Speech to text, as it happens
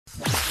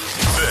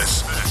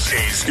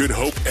This is Good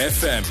Hope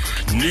FM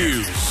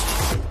News.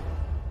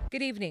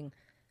 Good evening.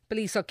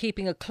 Police are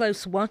keeping a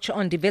close watch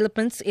on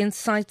developments in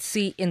Site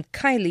C in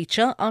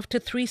Khayelitsha after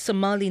 3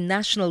 Somali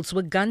nationals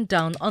were gunned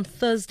down on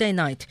Thursday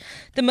night.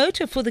 The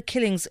motive for the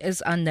killings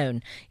is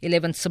unknown.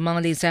 11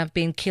 Somalis have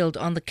been killed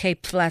on the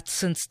Cape Flats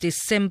since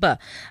December.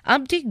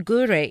 Abdi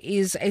Gure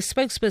is a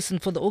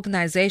spokesperson for the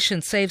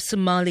organization Save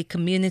Somali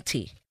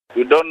Community.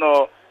 We don't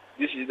know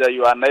this is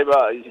your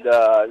neighbor, is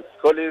the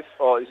police,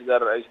 or is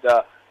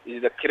the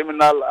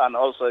criminal, and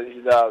also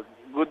is the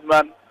good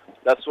man.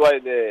 That's why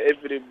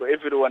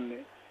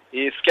everyone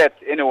is scared,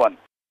 anyone.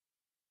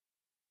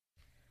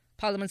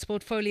 Parliament's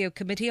Portfolio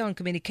Committee on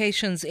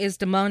Communications is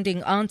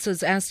demanding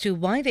answers as to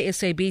why the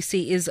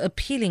SABC is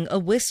appealing a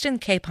Western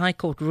Cape High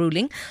Court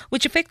ruling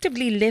which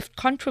effectively left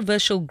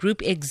controversial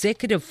Group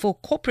Executive for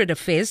Corporate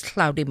Affairs,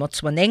 Hlaudi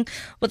Motsoeneng,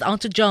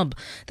 without a job.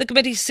 The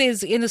committee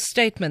says in a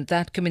statement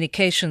that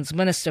Communications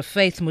Minister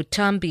Faith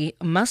Muthambi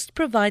must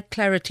provide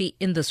clarity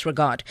in this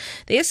regard.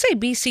 The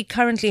SABC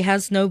currently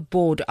has no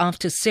board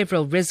after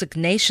several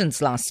resignations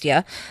last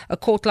year. A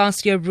court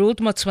last year ruled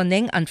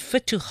Motsoeneng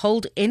unfit to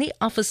hold any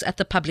office at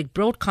the public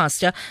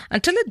broadcaster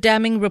until a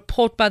damning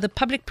report by the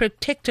public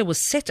protector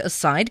was set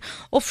aside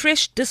or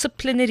fresh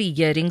disciplinary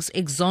hearings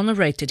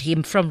exonerated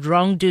him from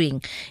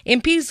wrongdoing.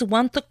 MPs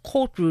want the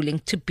court ruling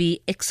to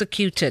be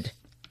executed.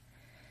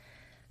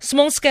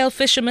 Small-scale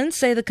fishermen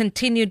say the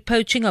continued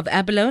poaching of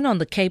abalone on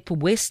the Cape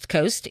West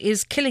Coast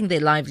is killing their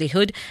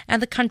livelihood and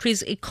the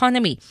country's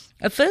economy.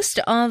 A first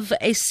of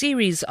a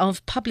series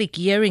of public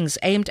hearings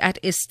aimed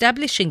at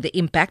establishing the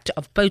impact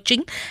of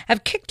poaching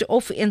have kicked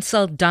off in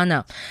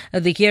Saldanha.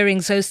 The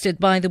hearings hosted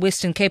by the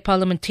Western Cape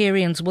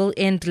parliamentarians will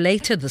end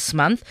later this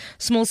month.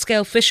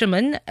 Small-scale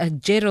fisherman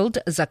Gerald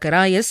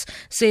Zacharias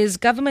says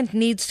government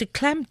needs to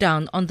clamp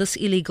down on this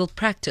illegal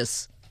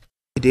practice.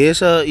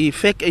 There's an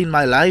effect in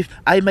my life.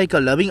 I make a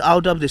living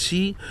out of the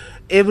sea.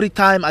 Every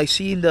time I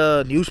see in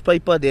the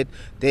newspaper that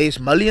there's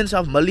millions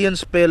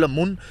per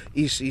moon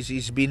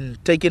is been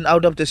taken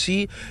out of the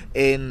sea,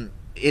 and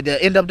at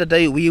the end of the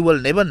day we will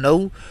never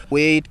know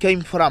where it came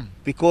from,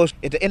 because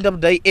at the end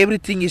of the day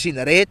everything is in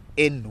red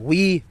and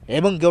we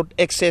haven't got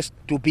access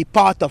to be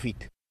part of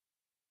it.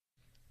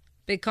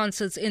 Big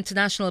Concerts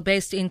International,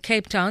 based in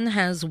Cape Town,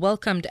 has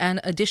welcomed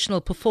an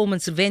additional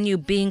performance venue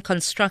being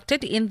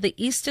constructed in the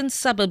eastern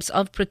suburbs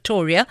of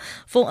Pretoria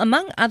for,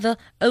 among other,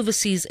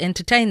 overseas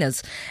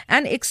entertainers.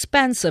 An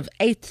expansive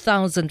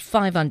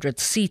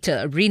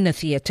 8,500-seater arena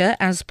theatre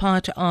as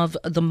part of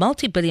the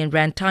multi-billion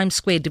rand Times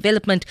Square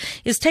development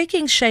is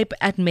taking shape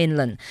at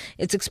Menlyn.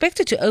 It's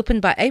expected to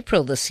open by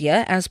April this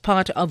year as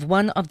part of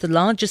one of the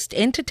largest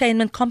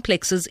entertainment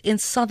complexes in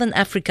southern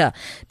Africa.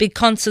 Big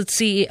Concerts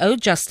CEO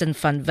Justin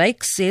van Wyk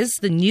says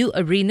the new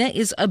arena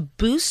is a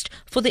boost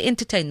for the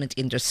entertainment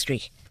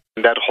industry.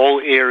 That whole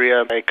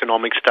area,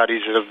 economic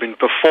studies that have been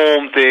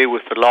performed there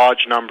with a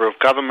large number of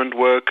government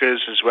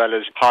workers as well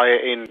as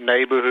higher-end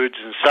neighbourhoods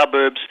and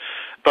suburbs,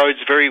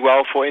 bodes very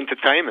well for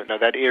entertainment. Now,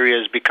 that area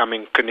is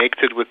becoming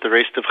connected with the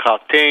rest of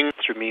Gauteng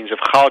through means of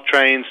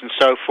Gautrains and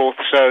so forth.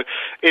 So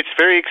it's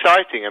very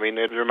exciting. I mean,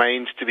 it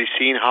remains to be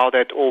seen how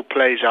that all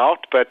plays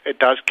out, but it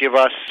does give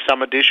us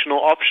some additional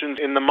options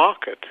in the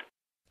market.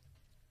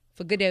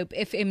 For Good Hope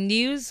FM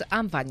News,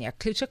 I'm Vanya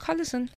Klucher-Collison.